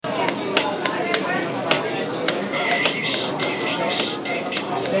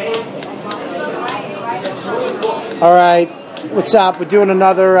All right, what's up? We're doing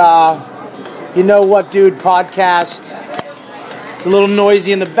another You Know What Dude podcast. It's a little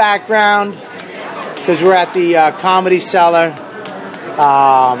noisy in the background because we're at the Comedy Cellar.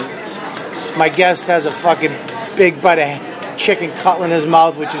 My guest has a fucking big bite of chicken cutlet in his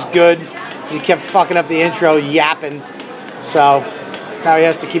mouth, which is good. He kept fucking up the intro, yapping. So now he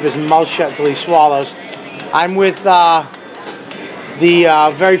has to keep his mouth shut until he swallows. I'm with the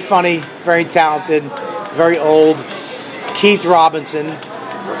very funny, very talented, very old Keith Robinson.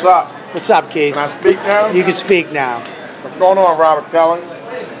 What's up? What's up, Keith? Can I speak now? You can speak now. What's going on, Robert Kelly?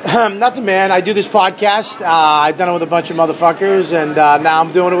 Nothing, man. I do this podcast. I've done it with a bunch of motherfuckers, and now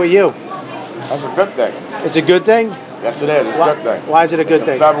I'm doing it with you. That's a good thing. It's a good thing? Yes, it is. It's a good thing. Why is it a good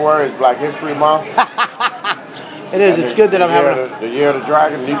thing? February is Black History Month. It is. It's good that I'm having the year of the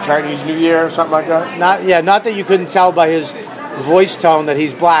dragon, Chinese New Year, or something like that. Not that you couldn't tell by his voice tone that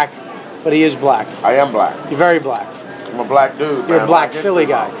he's black, but he is black. I am black. You're very black. I'm a black dude. You're man. a black Philly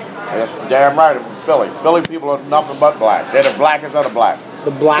guy. That's damn right. I'm from Philly. Philly people are nothing but black. They're the blackest of the black.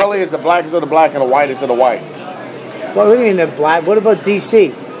 The black. Philly is the blackest of the black and the whitest of the white. What do you mean the black? What about D.C.?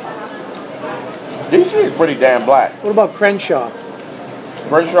 D.C. is pretty damn black. What about Crenshaw?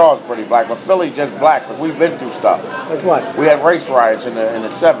 Crenshaw is pretty black, but Philly's just black because we've been through stuff. Like what? We had race riots in the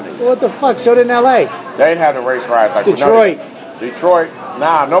 70s. Well, what the fuck? So did in L.A. They didn't have the race riots like Detroit. Detroit.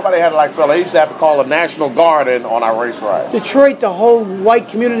 Nah, nobody had it like Philly. They used to have to call the National Guard in on our race riots. Detroit, the whole white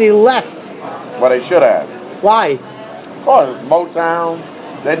community left. Well, they should have. Why? Because Motown,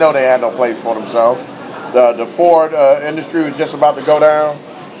 they know they had no place for themselves. The Ford industry was just about to go down.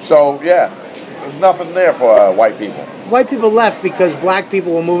 So, yeah, there's nothing there for white people. White people left because black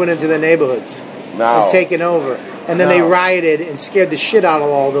people were moving into their neighborhoods and taking over. And then they rioted and scared the shit out of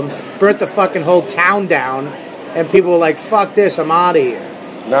all of them, burnt the fucking whole town down, and people were like, fuck this, I'm out of here.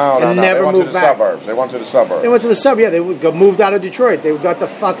 No. Never they went moved to the back. suburbs. They went to the suburbs. They went to the suburbs, yeah. They moved out of Detroit. They got the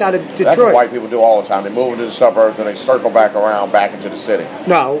fuck out of Detroit. That's what white people do all the time. They move into the suburbs and they circle back around back into the city.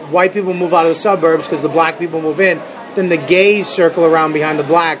 No, white people move out of the suburbs because the black people move in. Then the gays circle around behind the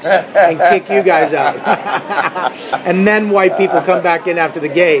blacks and kick you guys out. And then white people come back in after the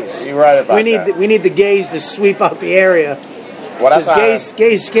gays. You're right about that. We need the gays to sweep out the area. Well, Because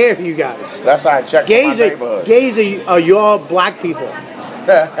gays scare you guys. That's how I check my neighborhood. Gays are your black people.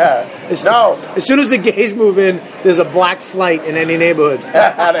 No. As soon as the gays move in, there's a black flight in any neighborhood.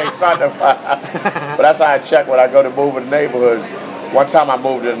 That ain't fun to find. But that's how I check when I go to move in the neighborhoods. One time I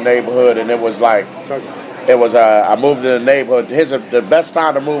moved in the neighborhood and it was like, I moved in the neighborhood. The best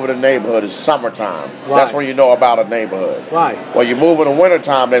time to move in the neighborhood is summertime. Why? That's when you know about a neighborhood. Why? Well, you move in the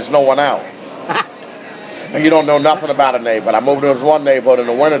wintertime, there's no one out. And you don't know nothing about a neighborhood. I moved into this one neighborhood in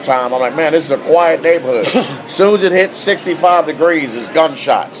the wintertime. I'm like, man, this is a quiet neighborhood. As soon as it hits 65 degrees, it's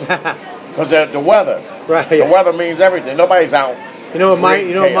gunshots. Because the weather. Right. The weather means everything. Nobody's out. You know what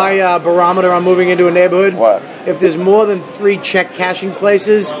my barometer on moving into a neighborhood? What? If there's more than 3 check cashing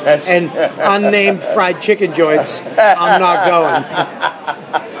places and unnamed fried chicken joints, I'm not going.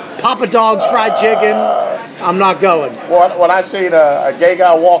 Papa Dog's fried chicken, I'm not going. When I seen a gay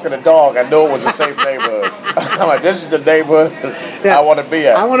guy walking a dog, I knew it was a safe neighborhood. I'm like, this is the neighborhood I want to be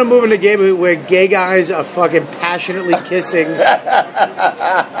at. I want to move in a neighborhood where gay guys are fucking passionately kissing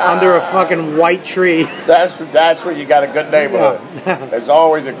under a fucking white tree. That's where you got a good neighborhood. There's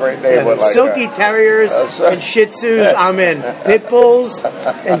always a great neighborhood like Silky that. terriers and Shih Tzus, I'm in. Pit bulls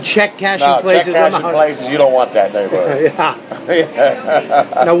and check cashing places, check I'm cashing out. places, you don't want that neighborhood.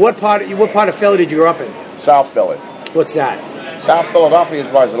 Yeah. Now, what part of Philly did you grow up in? South Philly. What's that? South Philadelphia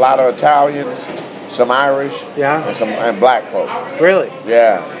is a lot of Italians, some Irish, yeah, and black folk. Really?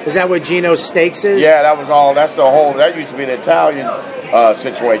 Yeah. Is that where Gino's Steaks is? Yeah, that used to be the Italian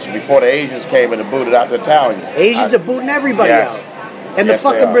situation before the Asians came in and booted out the Italians. Asians are booting everybody out. And the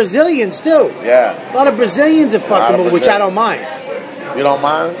fucking Brazilians, too. Yeah. A lot of Brazilians are fucking moving, which I don't mind. You don't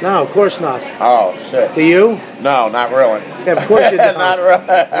mind? No, of course not. Oh, shit. Do you? No, not really. Yeah, of course you don't. Not really.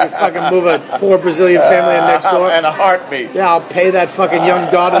 You fucking move a poor Brazilian family in next door. And a heartbeat. Yeah, I'll pay that fucking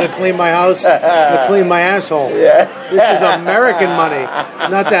young daughter to clean my house and to clean my asshole. Yeah. This is American money,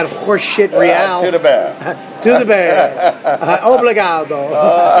 not that horse shit real. To the bear. To the bear. Obrigado.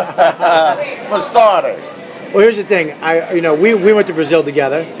 For starters. Well, here's the thing. We went to Brazil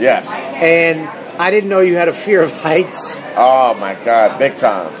together. Yes. And I didn't know you had a fear of heights. Oh, my God. Big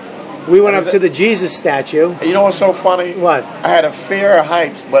time. We went up to the Jesus statue. You know what's so funny? What? I had a fear of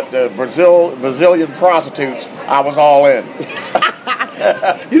heights, but the Brazilian prostitutes, I was all in.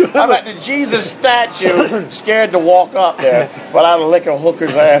 I'm at the Jesus statue, scared to walk up there, but I'd lick a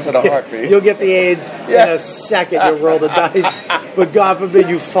hooker's ass in a heartbeat. You'll get the AIDS in a second. You'll roll the dice, but God forbid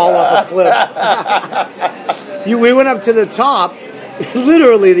you fall off a cliff. We went up to the top.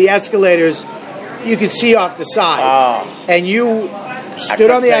 Literally, the escalators you could see off the side, and you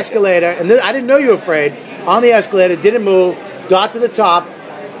stood on the escalator. And I didn't know you were afraid. On the escalator, didn't move. Got to the top,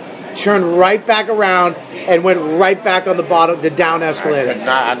 turned right back around, and went right back on the bottom, the down escalator.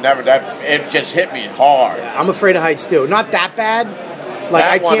 It just hit me hard. I'm afraid of heights too. Not that bad.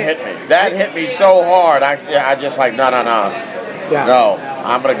 Like that one hit me. That hit me so hard. I just like no. Yeah. No,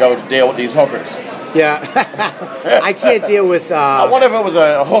 I'm gonna go deal with these hookers. Yeah, I can't deal with. I wonder if it was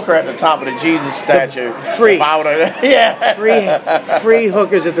a hooker at the top of the Jesus statue. Free. Yeah. Free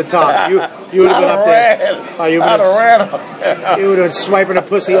hookers at the top. You would have been up there. Oh, you would have been swiping a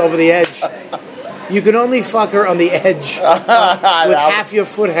pussy over the edge. You can only fuck her on the edge with half your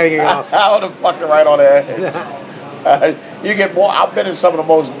foot hanging off. I would have fucked her right on the edge. You get more. I've been in some of the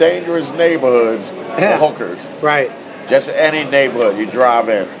most dangerous neighborhoods for hookers. Right. Just any neighborhood you drive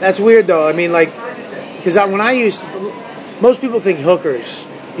in. That's weird, though. I mean, like, because most people think hookers.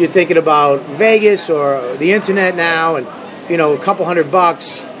 You're thinking about Vegas or the internet now, and a couple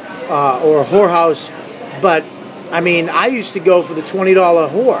 $100 or a whorehouse. But I mean, I used to go for the $20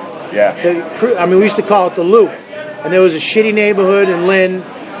 whore. Yeah. We used to call it the Loop, and there was a shitty neighborhood in Lynn.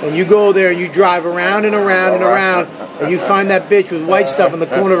 And you go there and you drive around and around and around, and you find that bitch with white stuff in the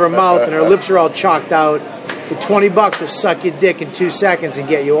corner of her mouth, and her lips are all chalked out. For $20, will suck your dick in 2 seconds and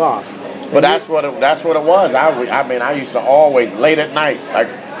get you off. But that's what it was. I used to always late at night,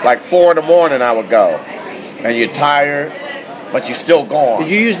 like 4 a.m. I would go, and you're tired, but you're still going.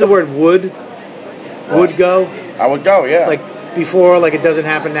 Did you use the word would? Would go? I would go, yeah. Like before, like it doesn't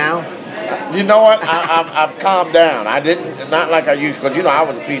happen now. You know what? I've calmed down. I didn't, not like I used, because I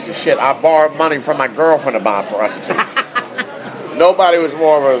was a piece of shit. I borrowed money from my girlfriend to buy prostitutes. Nobody was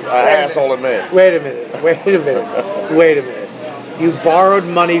more of an asshole than me. Wait a minute. You borrowed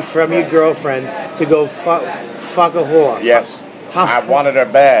money from your girlfriend to go fuck a whore. Yes. I wanted her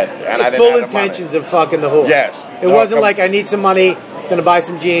bad, and I didn't full have the intentions money. of fucking the whore. Yes. It wasn't like I need some money, gonna buy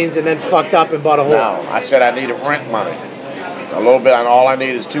some jeans, and then fucked up and bought a whore. No, I said I needed rent money. A little bit, and all I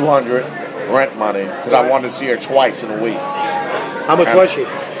need is $200 rent money, because I wanted to see her twice in a week. How much was she?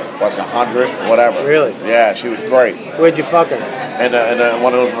 Was $100, whatever. Really? Yeah, she was great. Where'd you fuck her? In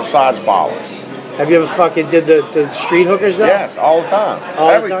one of those massage parlors. Have you ever fucking did the street hookers though? Yes, all the time.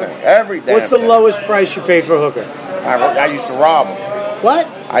 Everything. Every damn What's the thing. lowest price you paid for a hooker? I used to rob them. What?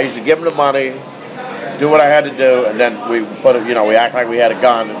 I used to give them the money, do what I had to do, and then we put it. We act like we had a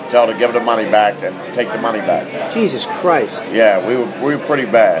gun and tell her to give the money back and take the money back. Jesus Christ. Yeah, we were pretty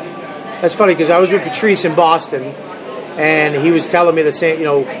bad. That's funny because I was with Patrice in Boston, and he was telling me the same.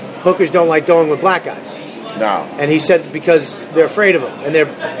 Hookers don't like going with black guys. No. And he said because they're afraid of them, and their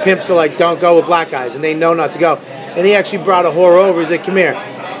pimps are like, don't go with black guys, and they know not to go. And he actually brought a whore over. He said, come here.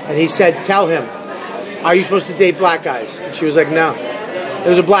 And he said, tell him, are you supposed to date black guys? And she was like, no. There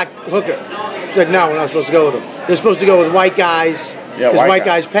was a black hooker. She's like, no, we're not supposed to go with them. They're supposed to go with white guys because white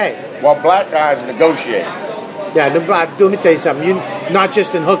guys pay. Well, black guys negotiate. Yeah, let me tell you something. Not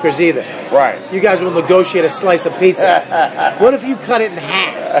just in hookers either. Right. You guys will negotiate a slice of pizza. What if you cut it in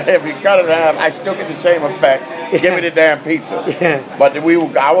half? If you cut it in half, I still get the same effect. Yeah. Give me the damn pizza. Yeah. But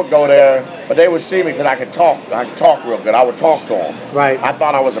I would go there, but they would see me because I could talk. I could talk real good. I would talk to them. Right. I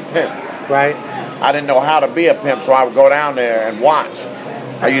thought I was a pimp. Right. I didn't know how to be a pimp, so I would go down there and watch.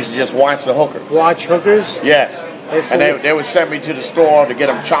 I used to just watch the hookers. Watch hookers? Yes. And they would send me to the store to get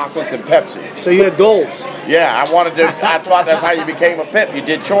them chocolates and Pepsi. So you had goals? Yeah, I thought that's how you became a pimp. You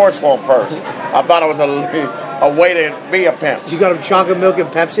did chores for them first. I thought it was a way to be a pimp. You got them chocolate milk and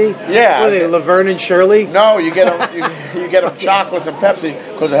Pepsi? Yeah. What are they, Laverne and Shirley? No, you get them, you get them chocolates and Pepsi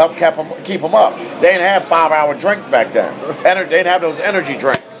because it helped keep them up. They didn't have 5-hour drinks back then. They didn't have those energy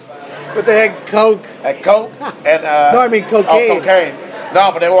drinks. But they had Coke. And Coke and no, I mean cocaine. Oh, cocaine. No,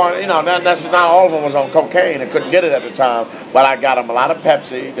 but they weren't. Not all of them was on cocaine and couldn't get it at the time. But I got them a lot of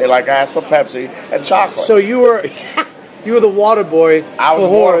Pepsi. They asked for Pepsi and chocolate. So you were the water boy I was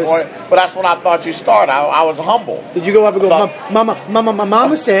for whores. Water boy, but that's when I thought you started. I was humble. Did you go up and go,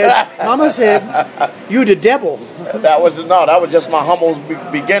 Mama said, you the devil. That was just my humble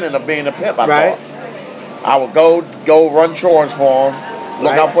beginning of being a pimp. I thought I would go run chores for them,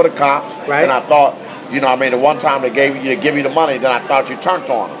 look out for the cops, and I thought. The one time they give you the money, then I thought you turned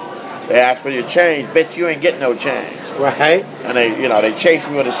on them. They asked for your change. Bitch, you ain't getting no change. Right. And they chased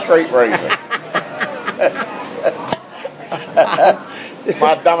me with a straight razor.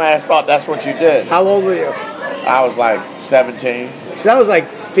 My dumb ass thought that's what you did. How old were you? I was like 17. So that was like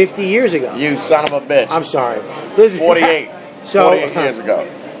 50 years ago. You son of a bitch. I'm sorry. 48. 48 years ago.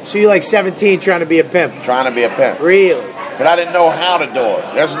 So you're like 17 trying to be a pimp? Trying to be a pimp. Really? But I didn't know how to do it.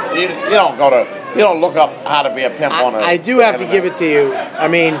 You don't look up how to be a pimp on it. I do have to give it to you. I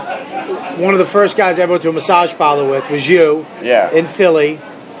mean, one of the first guys I ever went to a massage parlor with was you. Yeah. In Philly.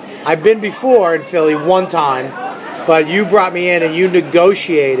 I've been before in Philly one time, but you brought me in and you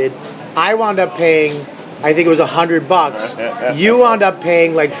negotiated. I wound up paying, I think it was $100. You wound up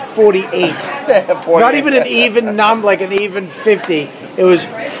paying like 48. Not even an even number, like an even 50. It was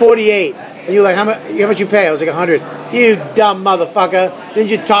 48. And you were like, how much you pay? I was like, 100. You dumb motherfucker.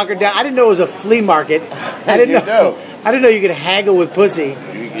 Didn't you talk her down? I didn't know it was a flea market. I didn't know. I didn't know you could haggle with pussy.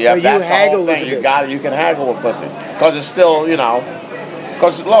 Yeah, that's the whole thing. You can haggle with pussy. Because it's still,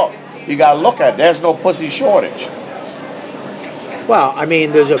 because look, you got to look at it. There's no pussy shortage. Well, I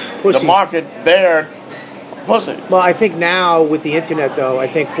mean, there's a pussy. The market there, pussy. Well, I think now with the internet, though, I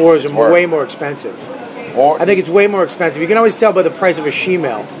think whores are way more expensive. I think it's way more expensive. You can always tell by the price of a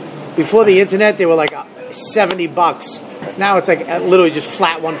she-male. Before the internet, they were like $70. Now it's like literally just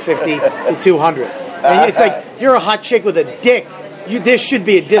flat 150 to 200. And it's like you're a hot chick with a dick. This should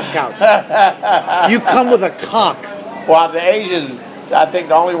be a discount. You come with a cock. Well, the Asians, I think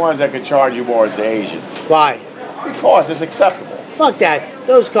the only ones that can charge you more is the Asians. Why? Because it's acceptable. Fuck that.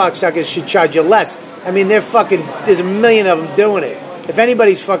 Those cocksuckers should charge you less. I mean, they're fucking. There's a million of them doing it. If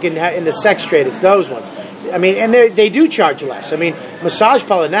anybody's fucking in the sex trade, it's those ones. I mean, and they do charge less. I mean, massage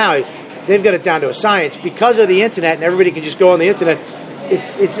parlor now, they've got it down to a science because of the internet, and everybody can just go on the internet.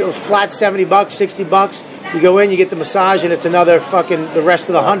 It's a flat $70, $60. You go in, you get the massage, and it's another fucking the rest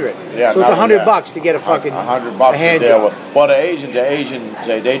of the 100. Yeah, so it's $100 to get a fucking $100 a hand job. Well, the Asians, they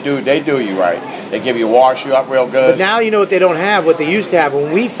do you right. They give you wash you up real good. But now you know what they don't have. What they used to have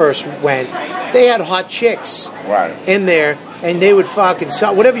when we first went, they had hot chicks in there, and they would fucking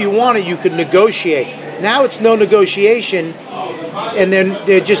whatever you wanted, you could negotiate. Now it's no negotiation, and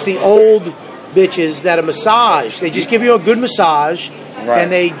they're just the old bitches that are massage. They just give you a good massage. Right.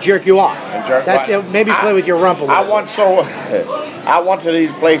 And they jerk you off. Maybe play with your rump a little. I went to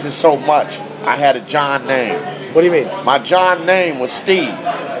these places so much. I had a John name. What do you mean? My John name was Steve.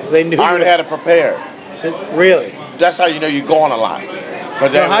 So they knew. I already had it prepared. Really? That's how you know you're going a lot.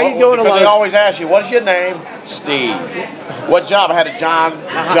 Because they always ask you, "What's your name?" Steve. What job? I had a John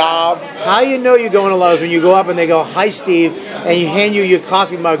job. How you know you're going a lot is when you go up and they go, "Hi, Steve," and you hand you your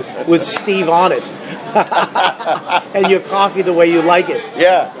coffee mug with Steve on it. And your coffee the way you like it.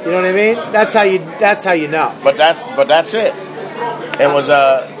 Yeah. You know what I mean? That's how you know. But that's it. But that's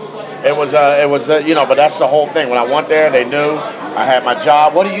the whole thing. When I went there, they knew I had my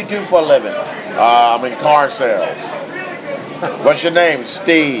job. What do you do for a living? I'm in car sales. What's your name?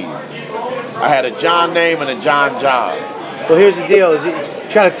 Steve. I had a John name and a John job. Well, here's the deal: is you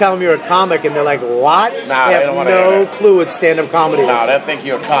try to tell them you're a comic, and they're like, "What?" Nah, they have no clue what stand-up comedy is. Nah, they think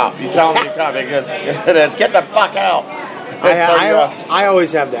you're a cop. You tell them you're a cop, they just get the fuck out. I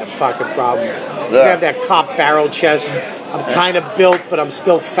always have that fucking problem. I have that cop barrel chest. I'm kind of built, but I'm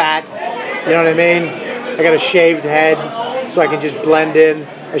still fat. You know what I mean? I got a shaved head, so I can just blend in.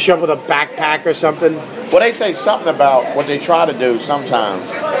 I show up with a backpack or something. Well, they say something about what they try to do sometimes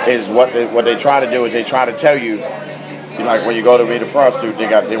is what they try to do is they try to tell you, like when you go to meet a prostitute,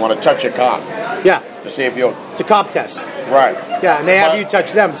 they want to touch your cock. Yeah. To see if you'll... It's a cop test. Right. Yeah, and they have you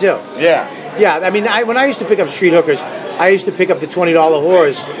touch them, too. Yeah. Yeah, I mean, when I used to pick up street hookers, I used to pick up the $20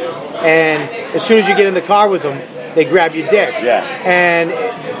 whores, and as soon as you get in the car with them, they grab your dick. Yeah.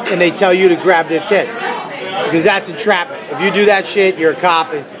 And they tell you to grab their tits. Because that's entrapment. If you do that shit, you're a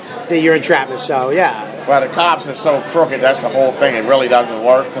cop, and you're entrapment, so, yeah. Well, the cops are so crooked, that's the whole thing. It really doesn't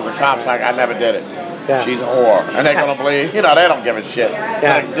work, because the cop's like, I never did it. Yeah. She's a whore. And they're going to believe, they don't give a shit.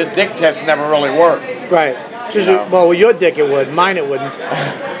 Yeah. The dick test never really worked. Right. Well, with your dick it would. Mine it wouldn't.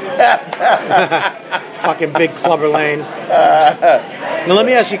 Fucking big clubber lane. Now let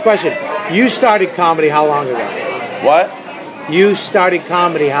me ask you a question. You started comedy how long ago? What? You started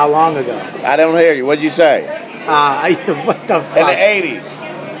comedy how long ago? I don't hear you. What'd you say? What the fuck? In the 80s.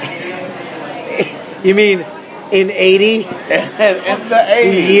 You mean in 80? In the 80s.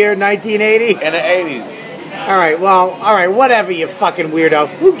 The year 1980? In the 80s. All right, whatever, you fucking weirdo.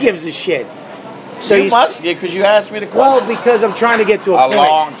 Who gives a shit? So you must, because you asked me the question. Well, because I'm trying to get to a point.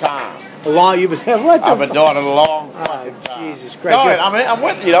 Long time. You've been what? I've been doing it a long time. Jesus Christ! Go ahead. I'm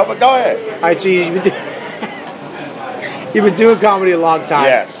with you, but go ahead. All right, so you've been doing comedy a long time.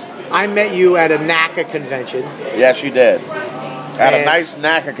 Yes. I met you at a NACA convention. Yes, you did. At a nice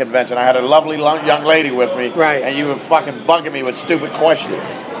NACA convention, I had a lovely young lady with me. Right. And you were fucking bugging me with stupid questions.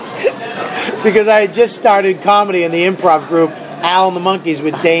 Because I had just started comedy in the improv group, Al and the Monkeys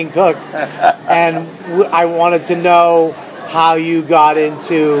with Dane Cook, and I wanted to know how you got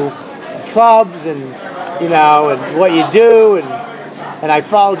into clubs and you know, and what you do, and I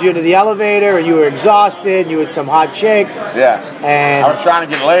followed you into the elevator, and you were exhausted, and you were some hot chick. Yes. And I was trying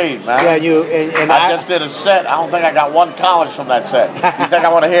to get laid, man. Yeah, and I just did a set. I don't think I got one college from that set. You think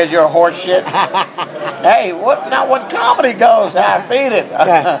I want to hear your horse shit? Hey, what? Now when comedy goes, I beat it.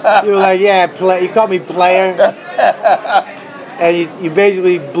 Yeah, you were like, you called me player, and you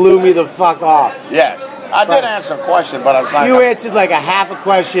basically blew me the fuck off. Yes. I did answer a question, but I was like... You answered like a half a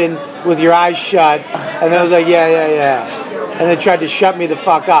question with your eyes shut, and then I was like, yeah. And then tried to shut me the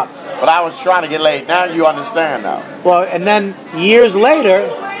fuck up. But I was trying to get laid. Now you understand now. Well, and then years later,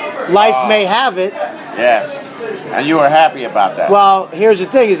 life may have it. Yes. And you were happy about that. Well, here's the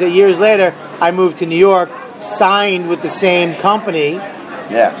thing, is that years later, I moved to New York, signed with the same company,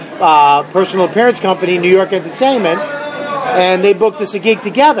 personal appearance company, New York Entertainment, and they booked us a gig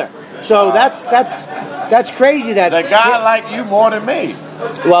together. So that's crazy that... The guy liked you more than me.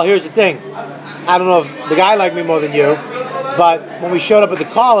 Well, here's the thing. I don't know if the guy liked me more than you, but when we showed up at the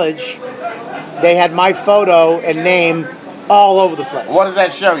college, they had my photo and name all over the place. What does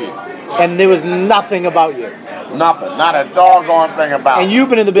that show you? And there was nothing about you. Nothing. Not a doggone thing about it. And you've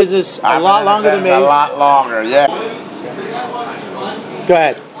been in the business a lot longer than me. A lot longer, yeah. Go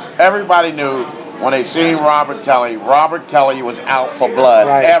ahead. Everybody knew when they seen Robert Kelly was out for blood.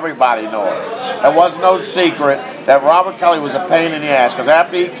 Right. Everybody knew it. There was no secret that Robert Kelly was a pain in the ass, because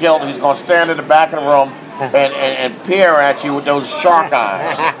after he killed, he's going to stand in the back of the room and peer at you with those shark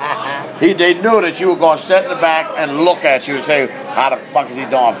eyes. They knew that you were going to sit in the back and look at you and say, how the fuck is he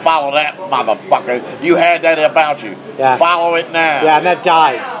doing? Follow that motherfucker. You had that about you. Yeah. Follow it now. Yeah, and that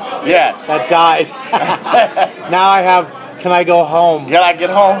died. Yes. That died. Now I have, can I go home? Can I get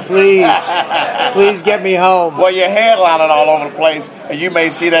home? Please get me home. Well, your headlining all over the place, and you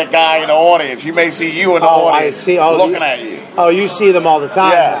may see that guy in the audience. You may see you in the audience looking at you. Oh, you see them all the time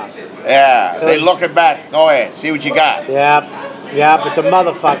now. Yeah, they looking back. Go ahead, see what you got. Yep, it's a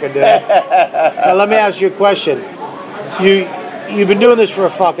motherfucker, dude. Now, let me ask you a question. You've been doing this for a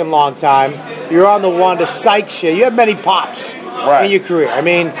fucking long time. You're on the Wanda Sykes shit. You have many pops in your career. I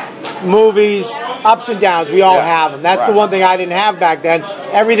mean, movies, ups and downs, we all have them. That's the one thing I didn't have back then.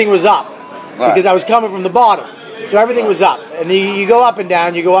 Everything was up because I was coming from the bottom. So everything was up. And you go up and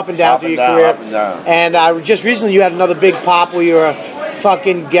down, through your career. Up and down. And just recently you had another big pop where you were a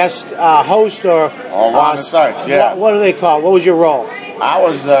fucking guest host or... Wanda Sykes, yeah. What do they call? What was your role? I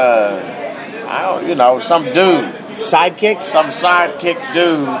was, some dude. Sidekick? Some sidekick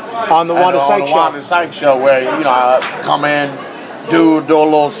dude. On the Wanda Sykes show. On the Wanda Sykes show where, I come in, do a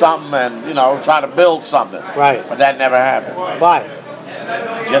little something and, try to build something. Right. But that never happened. Why?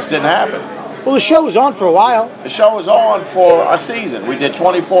 Just didn't happen. Well, the show was on for a while. The show was on for a season. We did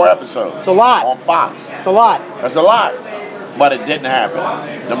 24 episodes. It's a lot. On Fox. It's a lot. That's a lot. But it didn't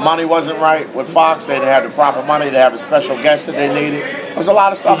happen. The money wasn't right with Fox. They didn't have the proper money. They have the special guests that they needed. There was a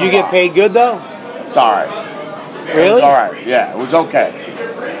lot of stuff. Did you get paid good, though? It's all right. Really? It was all right. Yeah, it was okay.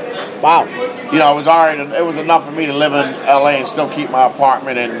 Wow. It was all right. It was enough for me to live in L.A. and still keep my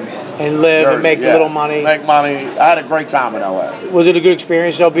apartment and live Jersey. And make a little money. Make money. I had a great time in L.A. Was it a good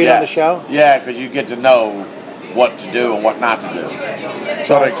experience, though, being on the show? Yeah, because you get to know what to do and what not to do.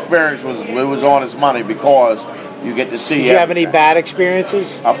 So the experience was on its money because you get to see. Did you have any bad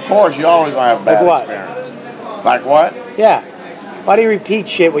experiences? Of course, you always gonna have bad experiences. Like what? Yeah. Why do you repeat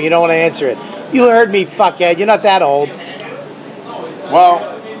shit when you don't want to answer it? You heard me, fuckhead. You're not that old.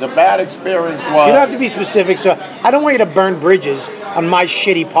 Well, the bad experience was... You don't have to be specific, so I don't want you to burn bridges on my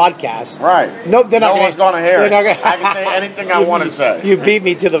shitty podcast. Right. Nope, they're not no one's going to hear it. I can say anything I want to say. You beat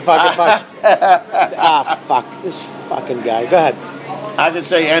me to the fucking punch. Fuck. This fucking guy. Go ahead. I can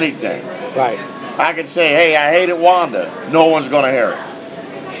say anything. Right. I can say, hey, I hated Wanda. No one's going to hear it.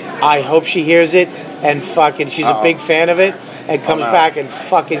 I hope she hears it and fucking she's a big fan of it and comes back and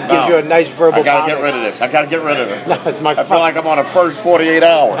fucking gives you a nice verbal I gotta comment. get rid of this. I gotta get rid of it. No, it's my I feel like I'm on the first 48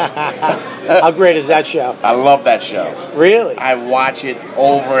 hours. How great is that show? I love that show. Really? I watch it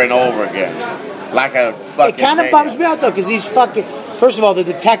over and over again. Like a fucking... It kind of bums me out, though, because these fucking... First of all, the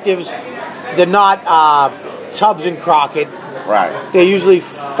detectives, they're not Tubbs and Crockett. Right. They're usually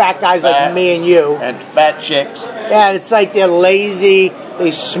fat guys like me and you. And fat chicks. Yeah, and it's like they're lazy,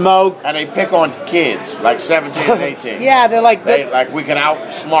 they smoke. And they pick on kids, like 17 and 18. Yeah, they're like... Like, we can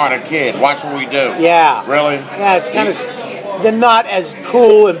outsmart a kid. Watch what we do. Yeah. Really? Yeah, it's kind of... They're not as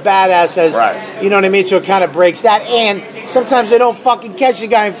cool and badass as... Right. You know what I mean? So it kind of breaks that. And Sometimes they don't fucking catch the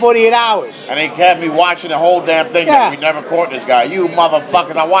guy in 48 hours. And they kept me watching the whole damn thing that we never caught this guy. You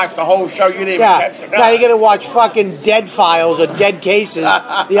motherfuckers, I watched the whole show, you didn't even catch the guy. Now you gotta watch fucking Dead Files or Dead Cases,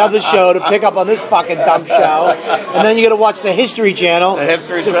 the other show, to pick up on this fucking dumb show. And then you gotta watch the History Channel. The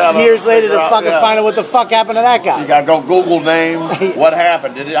History Channel. Years later to fucking find out what the fuck happened to that guy. You gotta go Google names. What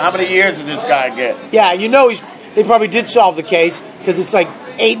happened? How many years did this guy get? Yeah, you know they probably did solve the case because it's like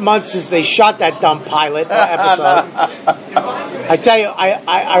 8 months since they shot that dumb pilot episode. I tell you,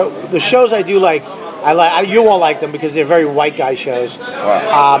 I the shows I do like, you won't like them because they're very white guy shows.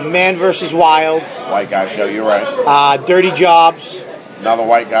 Man vs. Wild. White guy show, you're right. Dirty Jobs. Another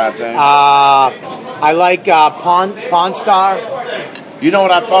white guy thing. I like Pawn Star. You know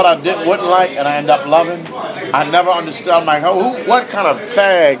what I thought I wouldn't like and I end up loving? I never understood. I'm like, what kind of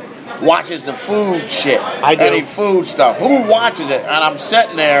fag watches the food shit? I do. Any food stuff. Who watches it? And I'm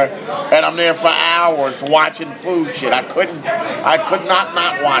sitting there and I'm there for hours watching food shit. I could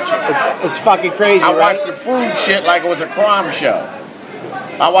not watch it. It's fucking crazy, I right? watched the food shit like it was a crime show.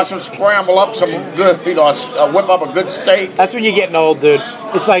 I watched them scramble up some good, whip up a good steak. That's when you're getting old, dude.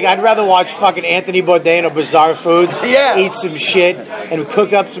 It's like I'd rather watch fucking Anthony Bourdain or Bizarre Foods, eat some shit and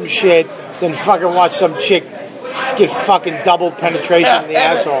cook up some shit than fucking watch some chick get fucking double penetration in the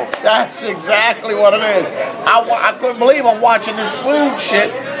asshole. That's exactly what it is. I couldn't believe I'm watching this food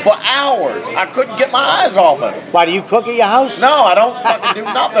shit for hours. I couldn't get my eyes off of it. Why, do you cook at your house? No, I don't fucking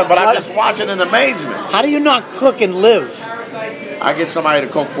do nothing, but I just watch it in amazement. How do you not cook and live? I get somebody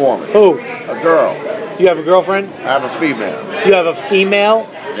to cook for me. Who? A girl. You have a girlfriend? I have a female. You have a female?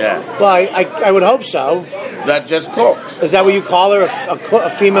 Yeah. Well, I would hope so. That just cooks. Is that what you call her, a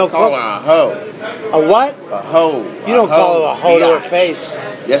female cook? I call her a hoe. A what? A hoe. You don't call her a hoe to her face.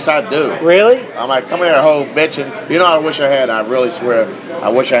 Yes, I do. Really? I'm like, come here, hoe, bitch. And you know what I wish I had? I really swear, I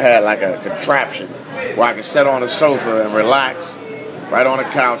wish I had like a contraption where I could sit on the sofa and relax right on the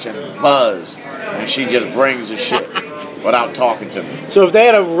couch and buzz. And she just brings the shit without talking to me. So if they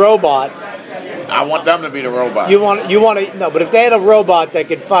had a robot... I want them to be the robot. You want to no, but if they had a robot that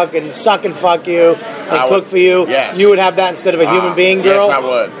could fucking suck and fuck you and cook for you, you would have that instead of a human being, girl? Yes, I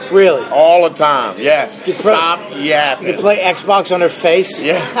would. Really? All the time, yes. Stop yapping. You could play Xbox on her face?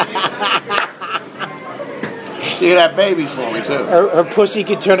 Yeah. She could have babies for me, too. Her pussy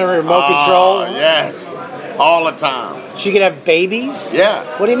could turn her remote control? Yes. All the time. She could have babies? Yeah.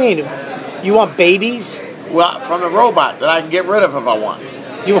 What do you mean? You want babies? Well, from the robot that I can get rid of if I want.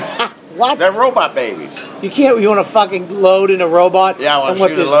 You what? They're robot babies. You can't. You want to fucking load in a robot? Yeah, I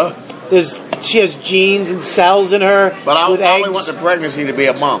want to shoot a load. She has genes and cells in her. But I with only eggs. want the pregnancy to be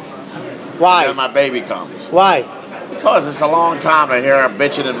a month. Why? Then my baby comes. Why? Because it's a long time to hear her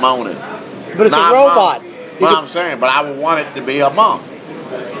bitching and moaning. But it's a robot. But I'm saying, but I would want it to be a month.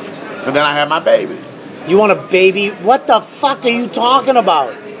 And then I have my baby. You want a baby? What the fuck are you talking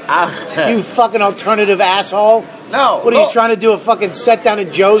about? You fucking alternative asshole. No. What are you trying to do? A fucking set down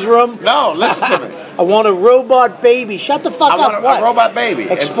in Joe's room? No, listen to me. I want a robot baby. Shut the fuck up. I want a robot baby.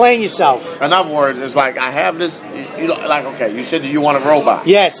 Explain yourself. In other words, it's like I have this. You know, like okay, you said that you want a robot.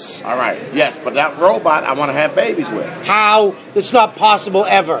 Yes. All right. Yes, but that robot I want to have babies with. How? That's not possible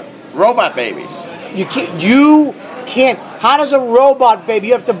ever. Robot babies. You can't. You can't. How does a robot baby?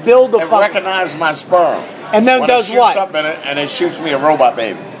 You have to build the. It recognizes my sperm. And then does what? what? Up in it, and it shoots me a robot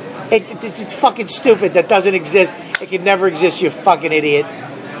baby. It's fucking stupid. That doesn't exist. It could never exist, you fucking idiot.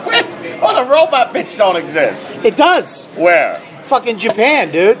 Well, the robot bitch don't exist. It does. Where? Fucking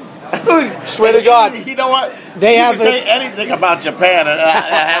Japan, dude. Swear to God. You know what? They you have can say anything about Japan, and I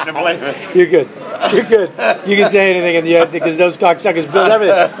have to believe it. You're good. You're good. You can say anything because those cocksuckers build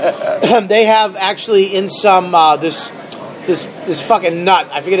everything. They have actually in some this fucking nut.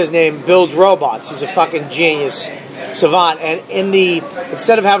 I forget his name. Builds robots. He's a fucking genius. Savant, and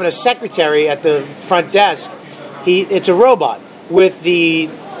instead of having a secretary at the front desk, it's a robot with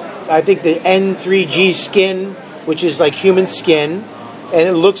I think the N3G skin, which is like human skin, and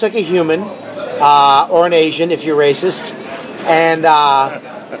it looks like a human or an Asian if you're racist. And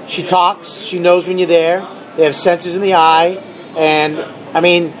she talks. She knows when you're there. They have sensors in the eye, and I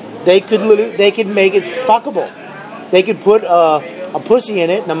mean they could make it fuckable. They could put a pussy in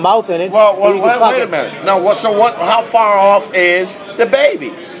it and a mouth in it. Well, wait a minute. No, so what? How far off is the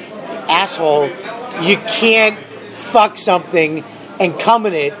babies? Asshole, you can't fuck something and cum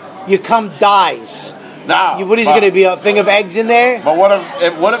in it. Your cum dies. No. What is going to be, a thing of eggs in there? But what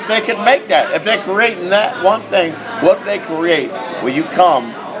if they can make that? If they're creating that one thing, what if they create where you come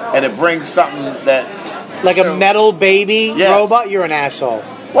and it brings something that... Like a metal baby robot? You're an asshole.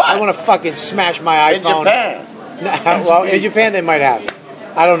 What? I want to fucking smash my iPhone. In Japan. Well, in Japan they might have it.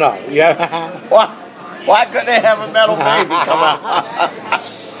 I don't know. What? Why couldn't they have a metal baby come out?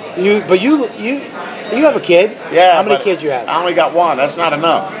 You have a kid. Yeah. How many but kids you have? I only got one. That's not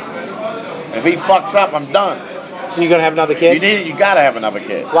enough. If he fucks up, I'm done. So you're gonna have another kid? You gotta have another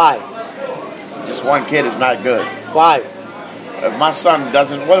kid. Why? Just one kid is not good. Why? If my son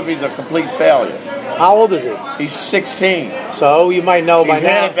doesn't, what if he's a complete failure? How old is he? He's 16. So you might know by He's now.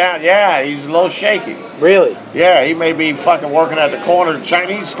 headed down. Yeah, he's a little shaky. Really? Yeah, he may be fucking working at the corner of the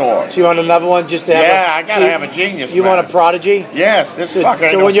Chinese store. So you want another one just to have? Yeah, I gotta have a genius. You man. want a prodigy? Yes, this So,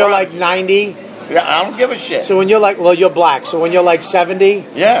 fucker. so when you're like 90. Yeah, I don't give a shit. So when you're like, well, you're black. So when you're like 70.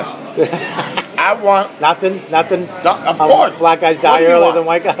 Yes, I want. Nothing. No, of course. Black guys What die do you earlier want? than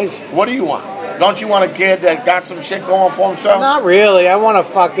white guys. What do you want? Don't you want a kid that got some shit going for himself? Not really. I want a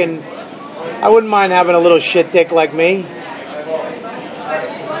fucking. I wouldn't mind having a little shit dick like me.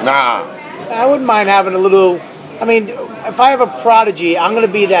 Nah. I wouldn't mind having a little. I mean, if I have a prodigy, I'm going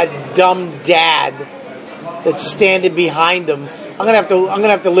to be that dumb dad that's standing behind him. I'm gonna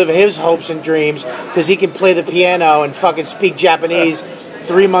have to live his hopes and dreams because he can play the piano and fucking speak Japanese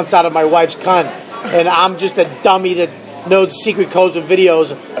 3 months out of my wife's cunt, and I'm just a dummy that knows secret codes of video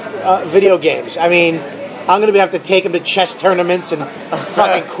games. I mean, I'm gonna have to take him to chess tournaments and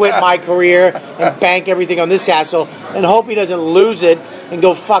fucking quit my career and bank everything on this asshole and hope he doesn't lose it and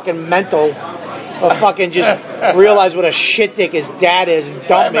go fucking mental or fucking just realize what a shit dick his dad is and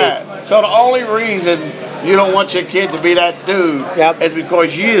dump me. So the only reason you don't want your kid to be that dude is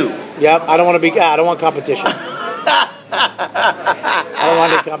because you. Yep, I don't want to be. I don't want competition. I don't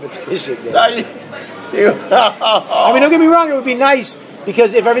want any competition. I mean, don't get me wrong. It would be nice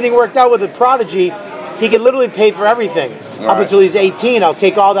because if everything worked out with a prodigy, he could literally pay for everything up until he's 18. I'll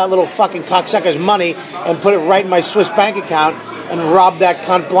take all that little fucking cocksucker's money and put it right in my Swiss bank account and rob that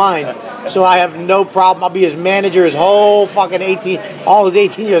cunt blind. So I have no problem. I'll be his manager his whole fucking all his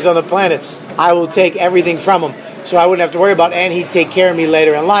 18 years on the planet. I will take everything from him. So I wouldn't have to worry about it, and he'd take care of me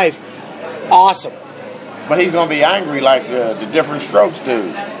later in life. Awesome. But he's going to be angry like the Different Strokes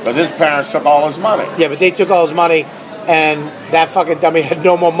dude because his parents took all his money. Yeah, but they took all his money, and that fucking dummy had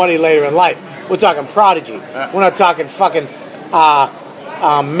no more money later in life. We're talking prodigy. We're not talking fucking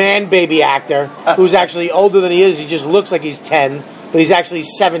man-baby actor who's actually older than he is. He just looks like he's 10, but he's actually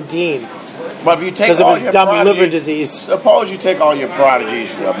 17. But if you take because all of his your dumb prodigy, liver disease. Suppose you take all your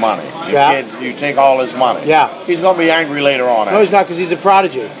prodigy's money. Your kids, you take all his money. Yeah. He's going to be angry later on. No, he's not, because he's a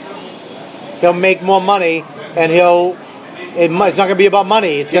prodigy. He'll make more money, and it's not going to be about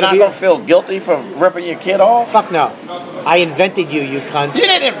money. You're not going to feel guilty for ripping your kid off? Fuck no. I invented you cunt. You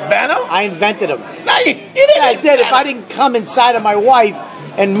didn't invent him? I invented him. No, you didn't. Yeah, I did. If I didn't come inside of my wife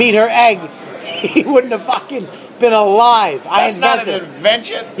and meet her egg, he wouldn't have fucking been alive. I invented not an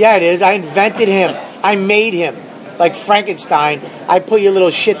invention? Yeah, it is. I invented him. I made him. Like Frankenstein. I put your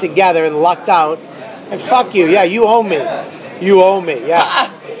little shit together and lucked out. And fuck you. Yeah, you owe me. You owe me. Yeah.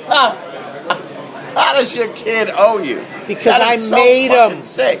 How does your kid owe you? Because I made him.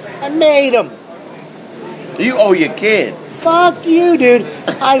 Sick. I made him. You owe your kid. Fuck you, dude.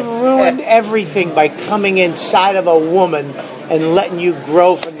 I ruined everything by coming inside of a woman and letting you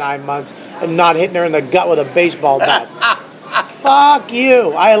grow for 9 months and not hitting her in the gut with a baseball bat. Fuck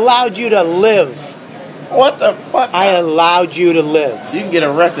you. I allowed you to live. What the fuck? I allowed you to live. You can get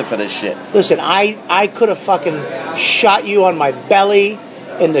arrested for this shit. Listen, I could have fucking shot you on my belly,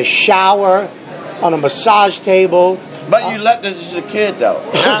 in the shower, on a massage table. But you let this is a kid, though.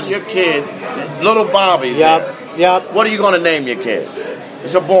 Now your kid, little Bobby's there. Yep. What are you going to name your kid?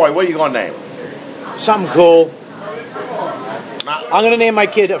 It's a boy. What are you going to name him? Something cool. I'm going to name my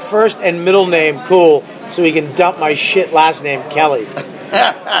kid a first and middle name Cool so he can dump my shit last name Kelly.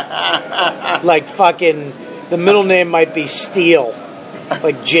 Like fucking, the middle name might be Steele.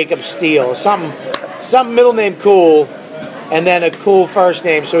 Like Jacob Steele. Something middle name Cool, and then a cool first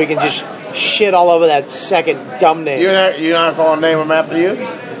name so he can just shit all over that second dumb name. You're not going to name him after you?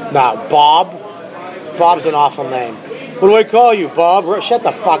 Nah, Bob. Bob's an awful name. What do I call you, Bob? Shut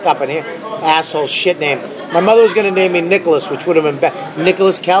the fuck up in here. Asshole shit name. My mother was going to name me Nicholas, which would have been better.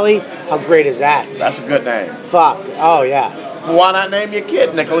 Nicholas Kelly? How great is that? That's a good name. Fuck. Oh, yeah. Why not name your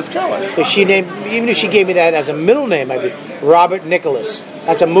kid Nicholas Kelly? Even if she gave me that as a middle name, I'd be Robert Nicholas.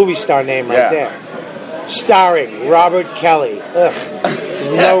 That's a movie star name right there. Starring Robert Kelly. Ugh.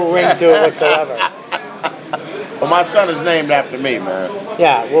 There's no ring to it whatsoever. Well, my son is named after me, man.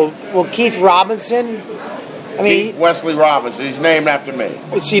 Yeah, well, Keith Robinson. I mean, Keith Wesley Robinson. He's named after me.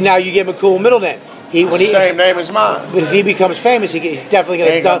 See, now you give him a cool middle name. Same name as mine. But if he becomes famous, he's definitely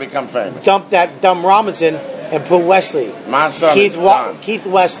going to become famous. Dump that dumb Robinson and put Wesley. My son Keith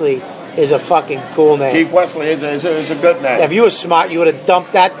Wesley is a fucking cool name. Keith Wesley is a good name. If you were smart, you would have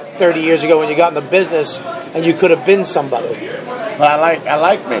dumped that 30 years ago when you got in the business, and you could have been somebody. But I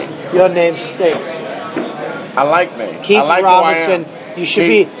like me. Your name stinks. I like me. Keith I like Robinson. Who I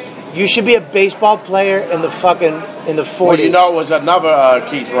am. You should be a baseball player in the 40s. Well, you know, it was another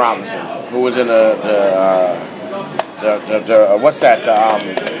Keith Robinson who was in the what's that?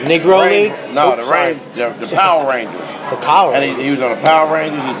 Negro League? No, Oops, the Power Rangers. The Power And Rangers. he was on the Power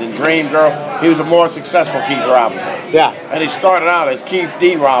Rangers. He's in Dream Girl. He was a more successful Keith Robinson. Yeah. And he started out as Keith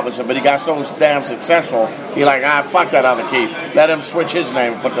D. Robinson, but he got so damn successful, he like, fuck that other Keith. Let him switch his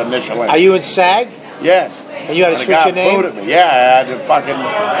name and put the initial in. Are you in SAG? Yes. And you had to the switch guy your name? booted me. Yeah, I had to fucking...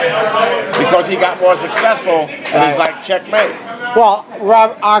 Because he got more successful, and he's like, checkmate. Well,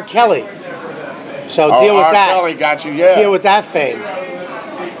 R. Kelly. So deal with R. that. Kelly got you, yeah. Deal with that fame.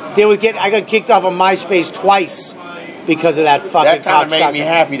 I got kicked off of MySpace twice because of that fucking That kind of made me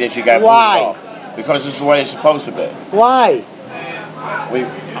happy that you got booted off. Because it's the way it's supposed to be. Why?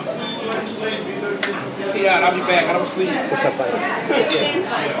 Yeah, I'll be back. I don't sleep. What's up, buddy?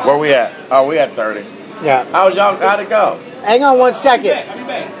 Where we at? Oh, we at 30. Yeah. How'd it go? Hang on one second. I'll be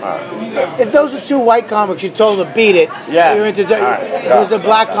back. All right. If those are two white comics, you told them to beat it. Yeah. You're into. All right. If those are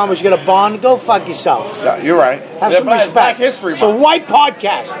black comics, you got a bond. Go fuck yourself. Yeah, you're right. Have Yeah, some it's respect. Black History It's a Month. white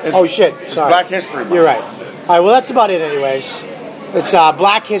podcast. Oh shit! It's Sorry. Black History Month. You're right. All right. Well, that's about it, anyways. It's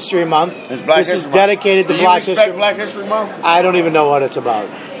Black History Month. It's Black this History is Month. dedicated to Do you Black respect History. Black History Month? I don't even know what it's about.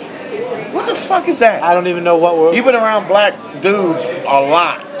 What the fuck is that? I don't even know what we're. You've been around black dudes a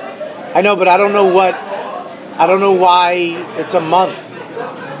lot. I know, but I don't know what. I don't know why it's a month.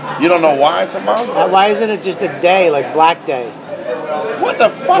 You don't know why it's a month? Why isn't it just a day, like Black Day? What the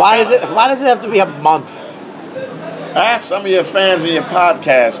fuck? Why does it have to be a month? Ask some of your fans in your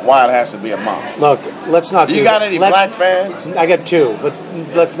podcast why it has to be a month. Look, let's not. You got any black fans? I got two, but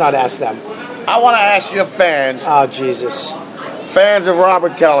let's not ask them. I want to ask your fans, Oh Jesus! fans of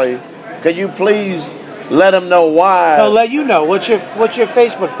Robert Kelly, could you please let them know why? I'll let you know. What's your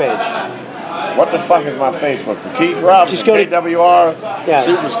Facebook page? What the fuck is my Facebook? Keith Robinson, Just go to- KWR, Yeah,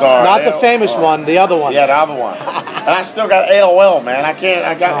 Superstar. not the famous one, the other one. Yeah, the other one. And I still got AOL, man. I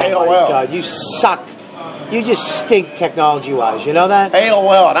got Oh AOL. my God, you suck. You just stink technology-wise. You know that?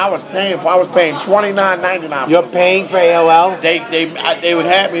 AOL, and I was paying $29.99. You're paying for AOL. They would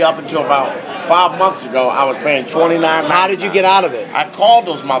have me up until about 5 months ago. I was paying $29.99. How did you get out of it? I called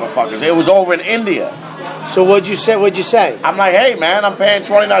those motherfuckers. It was over in India. So what'd you say? What'd you say? I'm like, hey man, I'm paying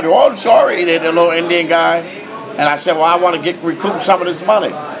 $29. Oh, I'm sorry. They're the little Indian guy, and I said, well, I want to recoup some of this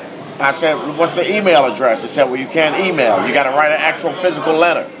money. I said, what's the email address? They said, well, you can't email. You got to write an actual physical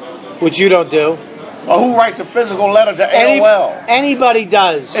letter. Which you don't do. Well, who writes a physical letter to AOL? Anybody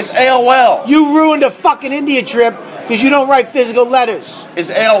does. It's AOL. You ruined a fucking India trip because you don't write physical letters. It's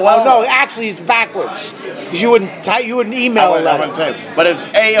AOL. Oh no, actually it's backwards. Because you wouldn't email a I'm letter. gonna tell you. But it's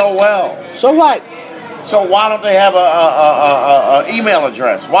AOL. So what? So why don't they have a email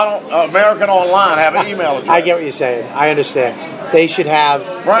address? Why don't American Online have an email address? I get what you're saying. I understand. They should have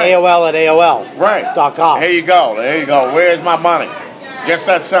Right. AOL at AOL. Right. .com. Here you go. There you go. Where's my money? Just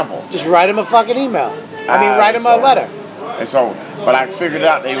that simple. Just write them a fucking email. Write them a letter. And so, but I figured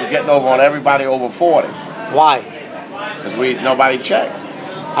out they were getting over on everybody over 40 Why? because nobody checked.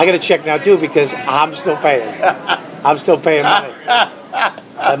 I got to check now too because I'm still paying. I'm still paying money.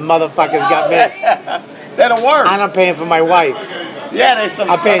 The motherfuckers got me. They don't work. And I'm paying for my wife. Yeah, they some.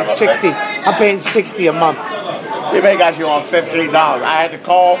 I'm paying son of a 60. I'm paying 60 a month. bitch. They may got you on $15. I had to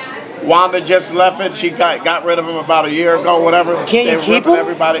call. Wanda just left it. She got rid of him about a year ago, whatever. Can't you They keep ripping him?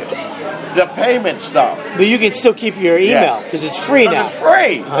 Everybody. The payment stuff. But you can still keep your email because it's free now. It's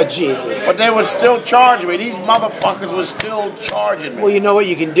free. Oh Jesus! But they were still charging me. These motherfuckers were still charging me. Well, you know what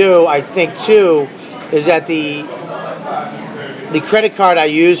you can do, I think too, is that the credit card I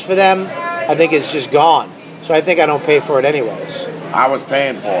use for them, I think it's just gone. So I think I don't pay for it anyways. I was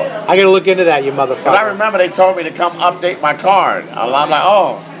paying for it. I got to look into that, you Because I motherfucker. remember they told me to come update my card. I'm like,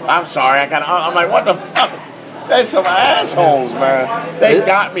 oh, I'm sorry. I'm like, what the fuck? They some assholes, man. They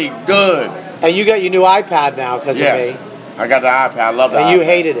got me good. And you got your new iPad now because of Yes. me, I got the iPad. I love the and iPad. you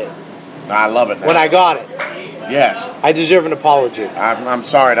hated it I love it now. when I got it. Yes. I deserve an apology. I'm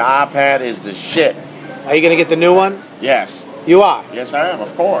sorry. The iPad is the shit. Are you going to get the new one? Yes. You are. Yes, I am,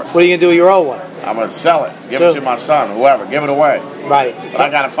 of course. What are you going to do with your old one? I'm going to sell it. Give So- it to my son, whoever. Give it away. Right. But I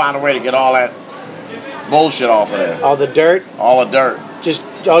got to find a way to get all that bullshit off of there. All the dirt. All the dirt. Just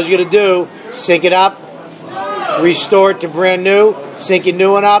all you got to do, sync it up, restore it to brand new, sync your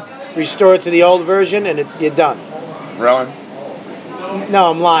new one up, restore it to the old version, and you're done. Really? No,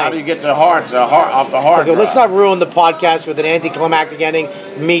 I'm How do lying. you get the off the hard Okay, let's drive? not ruin the podcast with an anticlimactic ending.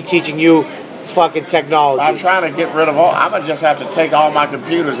 Me teaching you fucking technology. I'm trying to get rid of all. I'm gonna just have to take all my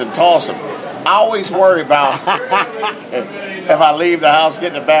computers and toss them. I always worry about if I leave the house,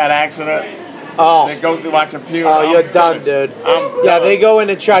 get in a bad accident, they go through my computer. Oh, you're done, dude. Yeah, they go in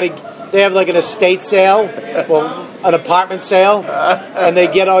and try to. They have like an estate sale, well, an apartment sale, and they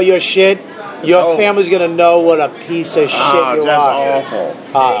get all your shit. Your family's gonna know what a piece of shit you that's are. awful.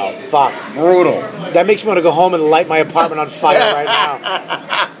 Oh, fuck. Brutal. That makes me want to go home and light my apartment on fire right now.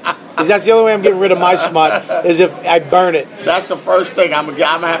 Because that's the only way I'm getting rid of my smut, is if I burn it. That's the first thing. I'm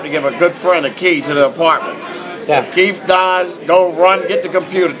gonna have to give a good friend a key to the apartment. Yeah. If Keith dies, go run, get the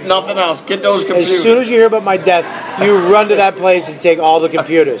computer. Nothing else. Get those computers. As soon as you hear about my death, you run to that place and take all the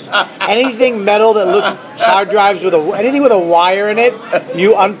computers. Anything metal that looks hard drives with anything with a wire in it,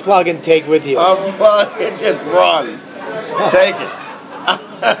 you unplug and take with you. Just run. Take it.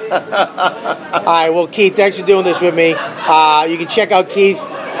 All right, well, Keith, thanks for doing this with me. You can check out Keith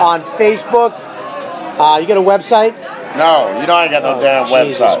on Facebook. You got a website? No, you know I ain't got no damn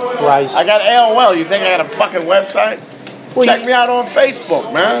Jesus website. Christ. I got AOL. You think I got a fucking website? Well, Check me out on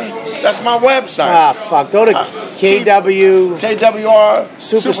Facebook, man. That's my website. Ah, fuck. Go to KWR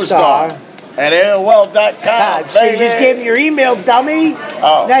Superstar. at AOL.com. So you just gave me your email, dummy.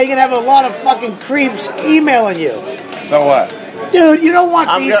 Oh. Now you're going to have a lot of fucking creeps emailing you. So what? Dude, you don't want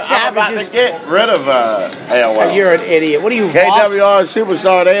I'm these about savages. to get rid of AOL. You're an idiot. What are you, Voss? KWR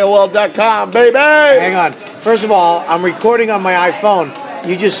Superstar at AOL.com, baby. Hang on. First of all, I'm recording on my iPhone.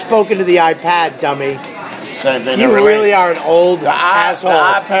 You just spoke into the iPad, dummy. Same thing. You really are an old asshole. The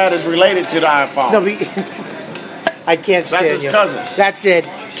iPad is related to the iPhone. No, but I can't stand That's his you. cousin. That's it.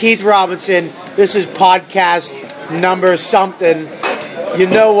 Keith Robinson. This is podcast number something. You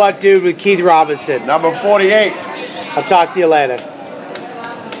know what, dude, with Keith Robinson. Number 48. I'll talk to you later. The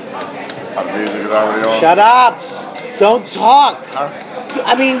music is already on. Shut up. Don't talk.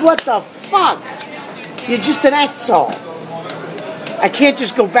 I mean, what the fuck? You're just an asshole. I can't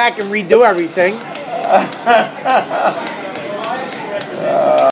just go back and redo everything.